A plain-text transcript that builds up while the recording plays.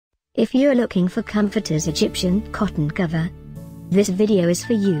If you're looking for comforters Egyptian cotton cover, this video is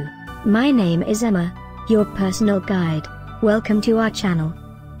for you. My name is Emma, your personal guide. Welcome to our channel.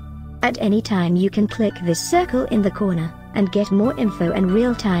 At any time you can click this circle in the corner, and get more info and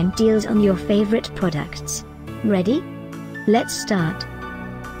real-time deals on your favorite products. Ready? Let's start.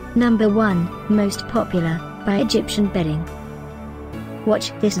 Number 1, Most Popular, by Egyptian Bedding.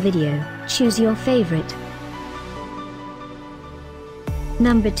 Watch this video, choose your favorite.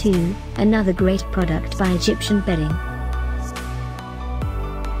 Number 2, another great product by Egyptian Bedding.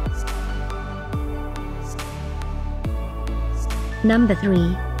 Number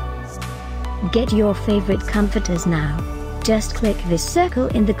 3. Get your favorite comforters now. Just click this circle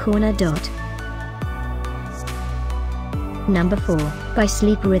in the corner dot. Number 4, by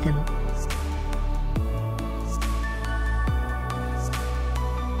Sleep Rhythm.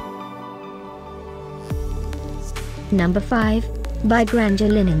 Number 5, by Grandeur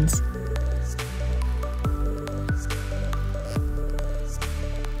Linens.